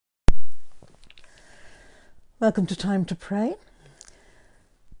Welcome to Time to Pray.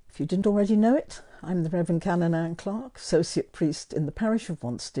 If you didn't already know it, I'm the Reverend Canon Anne Clark, Associate Priest in the Parish of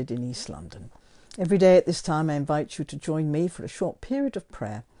Wanstead in East London. Every day at this time I invite you to join me for a short period of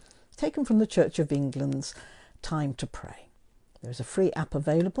prayer taken from the Church of England's Time to Pray. There is a free app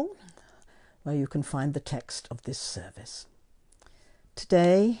available where you can find the text of this service.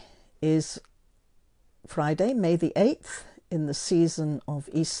 Today is Friday, May the 8th, in the season of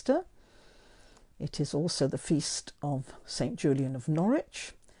Easter. It is also the feast of St. Julian of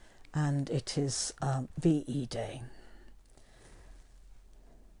Norwich, and it is VE Day.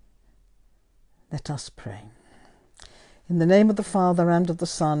 Let us pray. In the name of the Father, and of the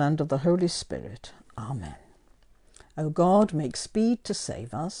Son, and of the Holy Spirit. Amen. O God, make speed to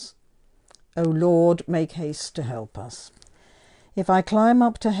save us. O Lord, make haste to help us. If I climb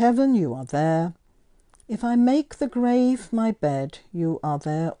up to heaven, you are there. If I make the grave my bed, you are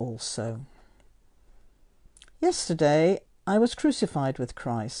there also. Yesterday I was crucified with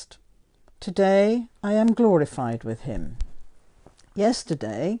Christ. Today I am glorified with him.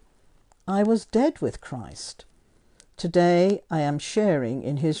 Yesterday I was dead with Christ. Today I am sharing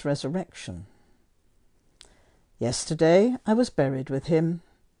in his resurrection. Yesterday I was buried with him.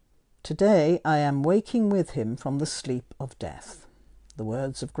 Today I am waking with him from the sleep of death. The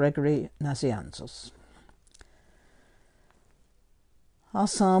words of Gregory Nazianzus. Our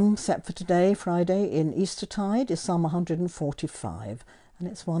psalm set for today, Friday, in Eastertide is Psalm 145, and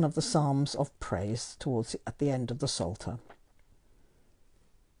it's one of the psalms of praise at the end of the Psalter.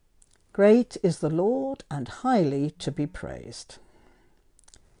 Great is the Lord, and highly to be praised.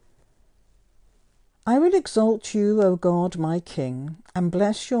 I will exalt you, O God, my King, and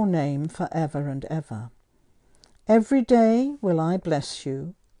bless your name for ever and ever. Every day will I bless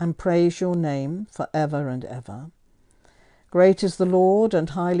you, and praise your name for ever and ever. Great is the Lord, and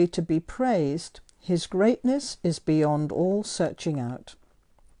highly to be praised. His greatness is beyond all searching out.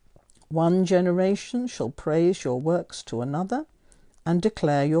 One generation shall praise your works to another, and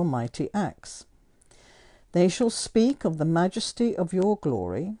declare your mighty acts. They shall speak of the majesty of your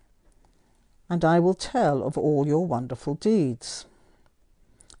glory, and I will tell of all your wonderful deeds.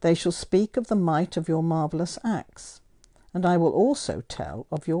 They shall speak of the might of your marvellous acts, and I will also tell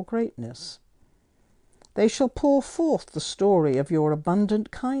of your greatness. They shall pour forth the story of your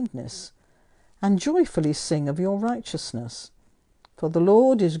abundant kindness, and joyfully sing of your righteousness. For the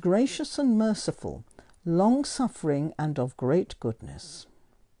Lord is gracious and merciful, long-suffering, and of great goodness.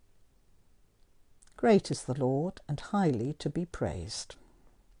 Great is the Lord, and highly to be praised.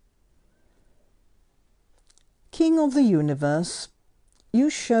 King of the universe, you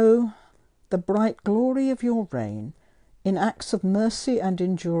show the bright glory of your reign in acts of mercy and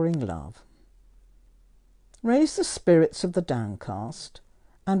enduring love. Raise the spirits of the downcast,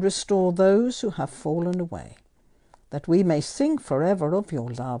 and restore those who have fallen away, that we may sing forever of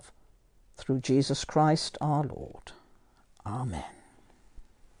your love, through Jesus Christ our Lord. Amen.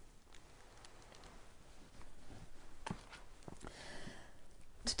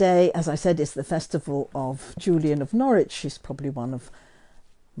 Today, as I said, is the festival of Julian of Norwich. She's probably one of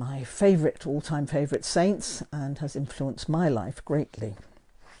my all-time favourite saints, and has influenced my life greatly.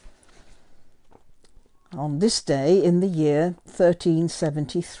 On this day, in the year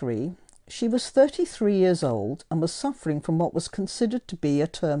 1373, she was 33 years old and was suffering from what was considered to be a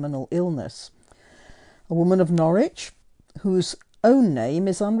terminal illness. A woman of Norwich, whose own name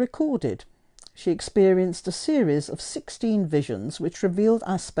is unrecorded, she experienced a series of 16 visions which revealed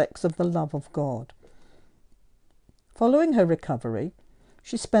aspects of the love of God. Following her recovery,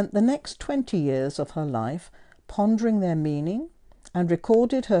 she spent the next 20 years of her life pondering their meaning and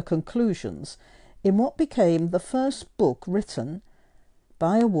recorded her conclusions in what became the first book written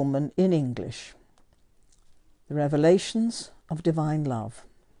by a woman in English, The Revelations of Divine Love.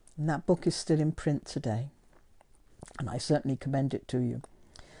 And that book is still in print today, and I certainly commend it to you.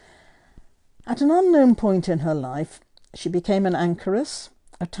 At an unknown point in her life, she became an anchoress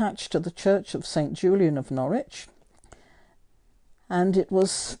attached to the Church of St. Julian of Norwich, and it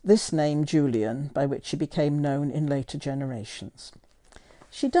was this name, Julian, by which she became known in later generations.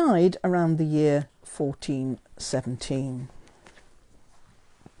 She died around the year 1417.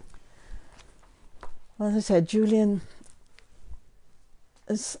 Well, as I said, Julian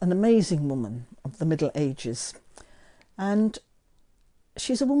is an amazing woman of the Middle Ages, and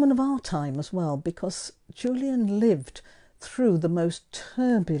she's a woman of our time as well, because Julian lived through the most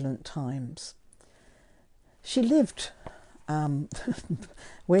turbulent times. She lived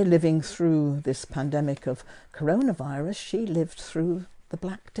we're living through this pandemic of coronavirus. She lived through the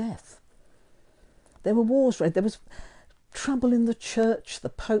Black Death. There were wars, right? There was trouble in the church. The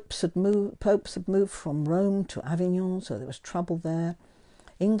popes had moved from Rome to Avignon, so there was trouble there.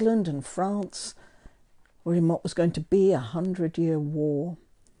 England and France were in what was going to be 100-year war.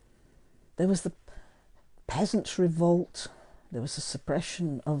 There was the peasants' revolt. There was the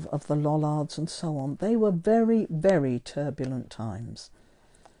suppression of the Lollards and so on. They were very, very turbulent times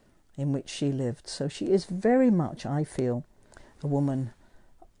in which she lived. So she is very much, I feel, a woman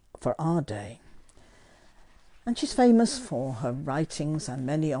for our day. And she's famous for her writings, and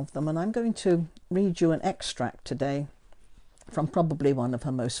many of them. And I'm going to read you an extract today from probably one of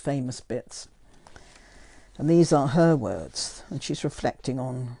her most famous bits. And these are her words, and she's reflecting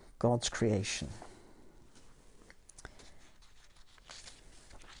on God's creation.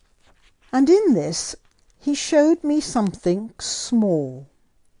 And in this he showed me something small,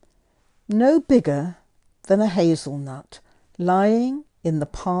 no bigger than a hazelnut, lying in the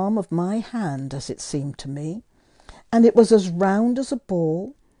palm of my hand, as it seemed to me, and it was as round as a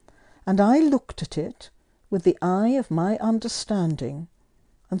ball, and I looked at it with the eye of my understanding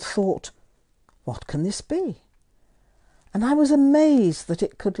and thought, what can this be? And I was amazed that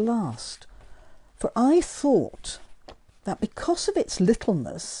it could last, for I thought that because of its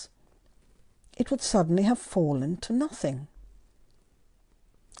littleness, it would suddenly have fallen to nothing.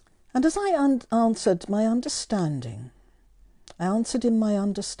 And as I answered in my understanding,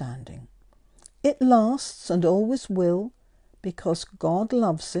 it lasts and always will, because God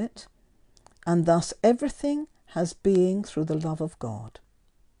loves it, and thus everything has being through the love of God.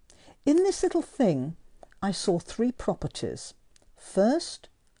 In this little thing, I saw three properties. First,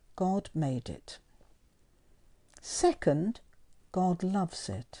 God made it. Second, God loves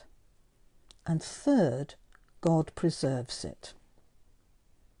it. And third, God preserves it.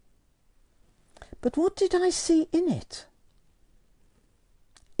 But what did I see in it?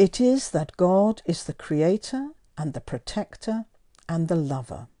 It is that God is the creator and the protector and the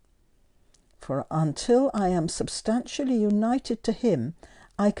lover. For until I am substantially united to him,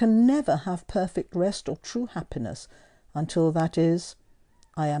 I can never have perfect rest or true happiness until, that is,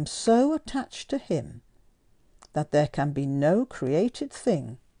 I am so attached to him that there can be no created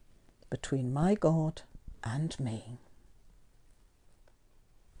thing between my God and me.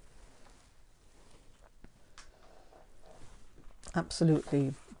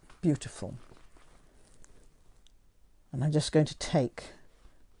 Absolutely beautiful. And I'm just going to take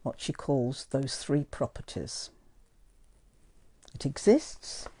what she calls those three properties. It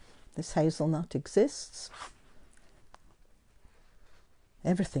exists. This hazelnut exists.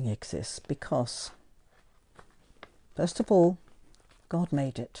 Everything exists because, first of all, God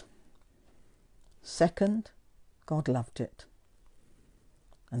made it. Second, God loved it.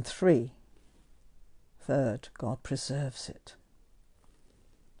 And third, God preserves it.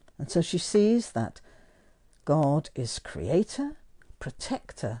 And so she sees that God is creator,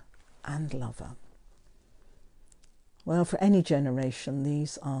 protector, and lover. Well, for any generation,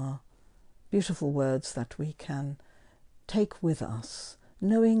 these are beautiful words that we can take with us,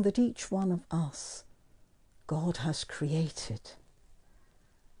 knowing that each one of us, God has created.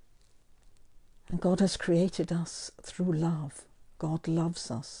 And God has created us through love. God loves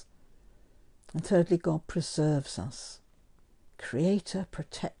us. And thirdly, God preserves us. Creator,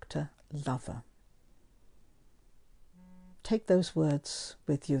 protector, lover. Take those words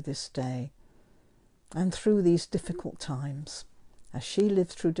with you this day and through these difficult times. As she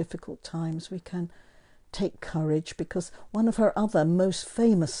lived through difficult times, we can take courage, because one of her other most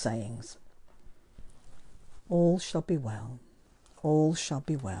famous sayings, all shall be well, all shall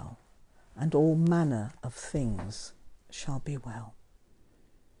be well, and all manner of things shall be well.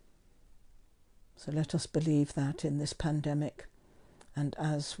 So let us believe that in this pandemic, and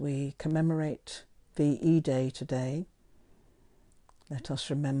as we commemorate VE Day today, let us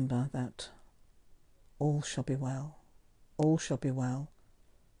remember that all shall be well,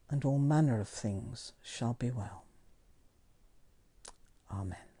 and all manner of things shall be well.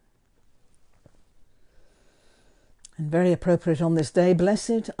 Amen. And very appropriate on this day,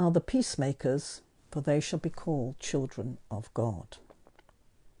 blessed are the peacemakers, for they shall be called children of God.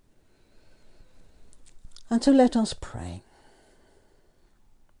 And so let us pray.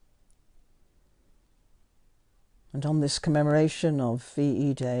 And on this commemoration of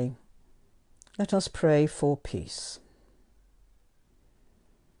VE Day, let us pray for peace.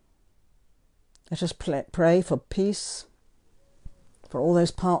 Let us pray for peace for all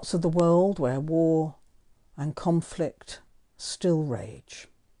those parts of the world where war and conflict still rage.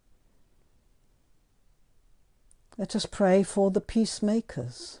 Let us pray for the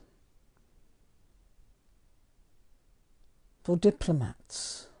peacemakers, for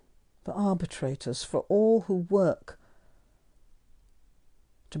diplomats, for arbitrators, for all who work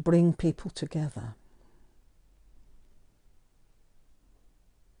to bring people together.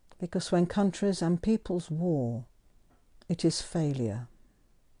 Because when countries and peoples war, it is failure.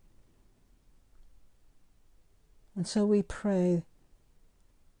 And so we pray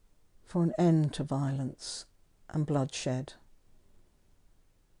for an end to violence and bloodshed.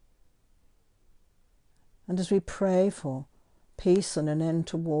 And as we pray for peace and an end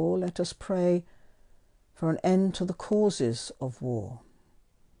to war, let us pray for an end to the causes of war.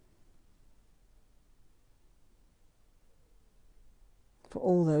 For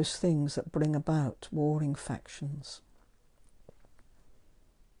all those things that bring about warring factions.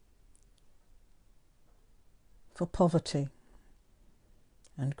 For poverty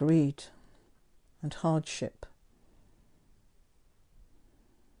and greed and hardship.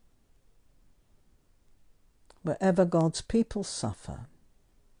 Wherever God's people suffer,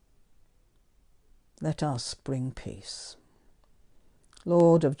 let us bring peace.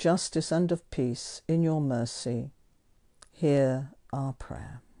 Lord of justice and of peace, in your mercy, hear our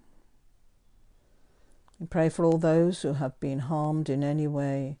prayer. We pray for all those who have been harmed in any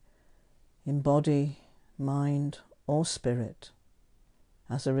way, in body, mind, or spirit,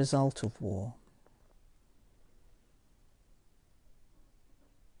 as a result of war.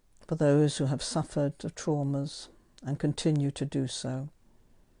 For those who have suffered the traumas and continue to do so.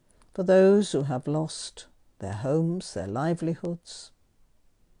 For those who have lost their homes, their livelihoods,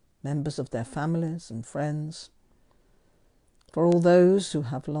 members of their families and friends. For all those who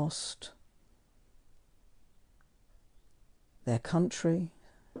have lost their country,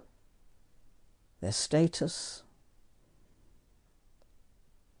 their status.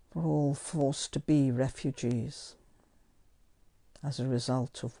 For all forced to be refugees as a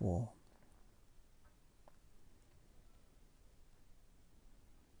result of war.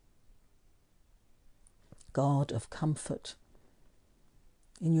 God of comfort,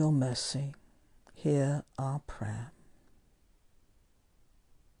 in your mercy, hear our prayer.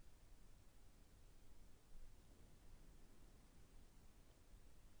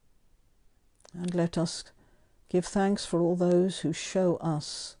 And let us give thanks for all those who show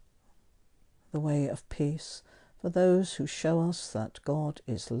us the way of peace, for those who show us that God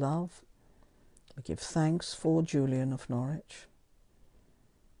is love. We give thanks for Julian of Norwich.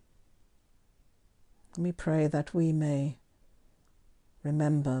 And we pray that we may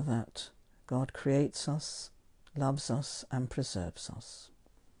remember that God creates us, loves us, and preserves us.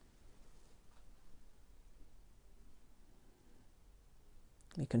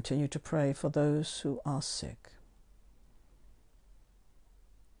 We continue to pray for those who are sick.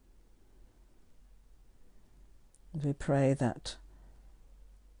 We pray that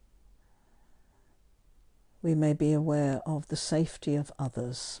we may be aware of the safety of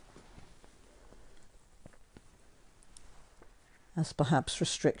others, as perhaps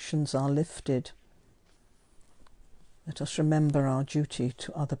restrictions are lifted. Let us remember our duty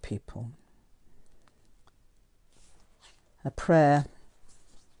to other people. A prayer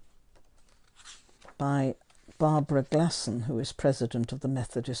by Barbara Glasson, who is president of the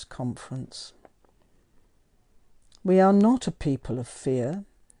Methodist Conference. We are not a people of fear,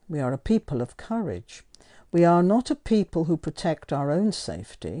 we are a people of courage. We are not a people who protect our own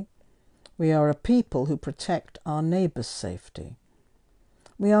safety, we are a people who protect our neighbour's safety.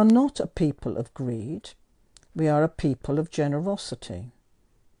 We are not a people of greed, we are a people of generosity.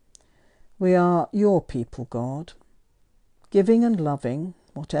 We are your people, God, giving and loving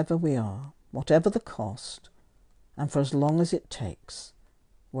whatever we are, whatever the cost, and for as long as it takes,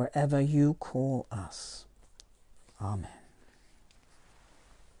 wherever you call us. Amen.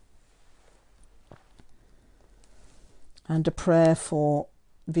 And a prayer for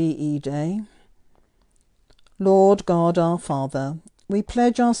VE Day. Lord God our Father, we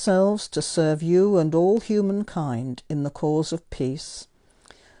pledge ourselves to serve you and all humankind in the cause of peace,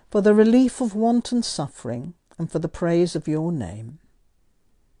 for the relief of want and suffering, and for the praise of your name.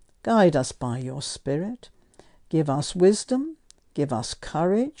 Guide us by your Spirit, give us wisdom, give us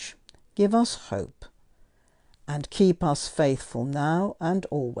courage, give us hope, and keep us faithful now and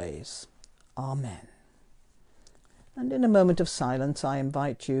always. Amen. And in a moment of silence, I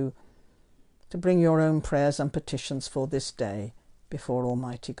invite you to bring your own prayers and petitions for this day before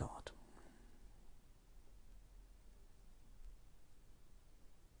Almighty God.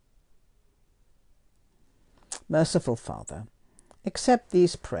 Merciful Father, accept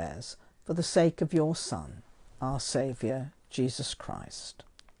these prayers for the sake of your Son, our Saviour, Jesus Christ.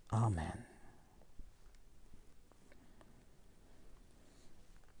 Amen.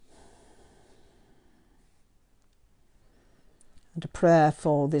 And a prayer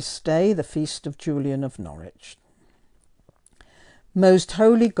for this day, the feast of Julian of Norwich. Most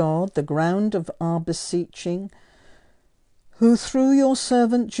holy God, the ground of our beseeching, who through your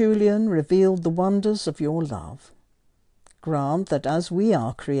servant Julian revealed the wonders of your love, grant that as we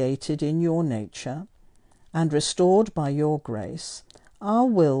are created in your nature and restored by your grace, our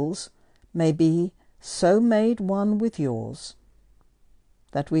wills may be so made one with yours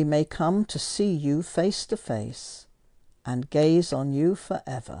that we may come to see you face to face and gaze on you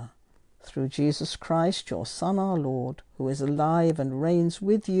forever. Through Jesus Christ, your Son, our Lord, who is alive and reigns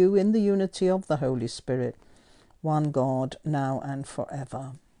with you in the unity of the Holy Spirit, one God, now and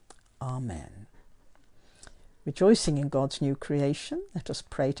forever. Amen. Rejoicing in God's new creation, let us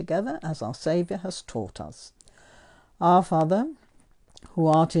pray together as our Saviour has taught us. Our Father, who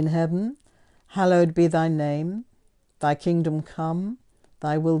art in heaven, hallowed be thy name. Thy kingdom come,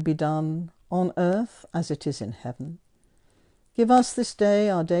 thy will be done, on earth as it is in heaven. Give us this day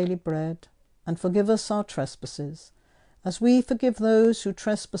our daily bread, and forgive us our trespasses, as we forgive those who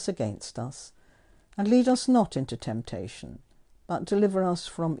trespass against us. And lead us not into temptation, but deliver us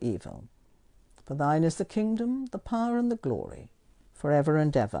from evil. For thine is the kingdom, the power, and the glory, for ever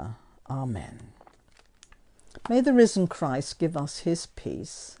and ever. Amen. May the risen Christ give us his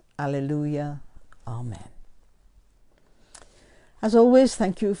peace. Alleluia. Amen. As always,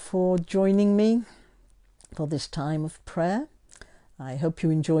 thank you for joining me for this time of prayer. I hope you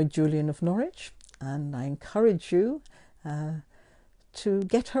enjoyed Julian of Norwich, and I encourage you to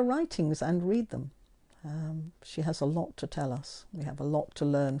get her writings and read them. She has a lot to tell us. We have a lot to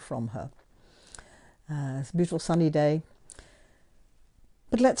learn from her. It's a beautiful sunny day.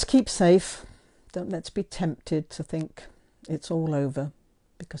 But let's keep safe. Let's be tempted to think it's all over,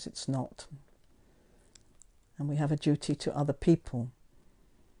 because it's not. And we have a duty to other people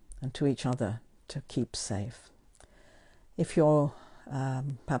and to each other to keep safe. If you're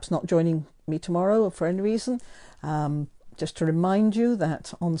perhaps not joining me tomorrow or for any reason, just to remind you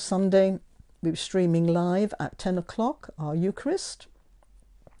that on Sunday we're streaming live at 10 o'clock our Eucharist,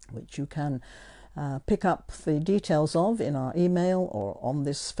 which you can pick up the details of in our email or on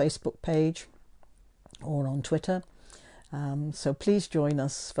this Facebook page or on Twitter. So please join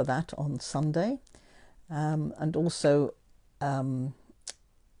us for that on Sunday. And also to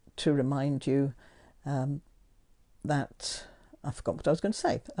remind you that I forgot what I was going to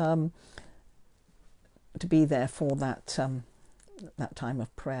say. To be there for that time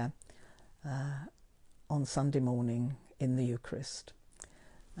of prayer on Sunday morning in the Eucharist.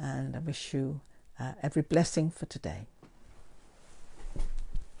 And I wish you every blessing for today.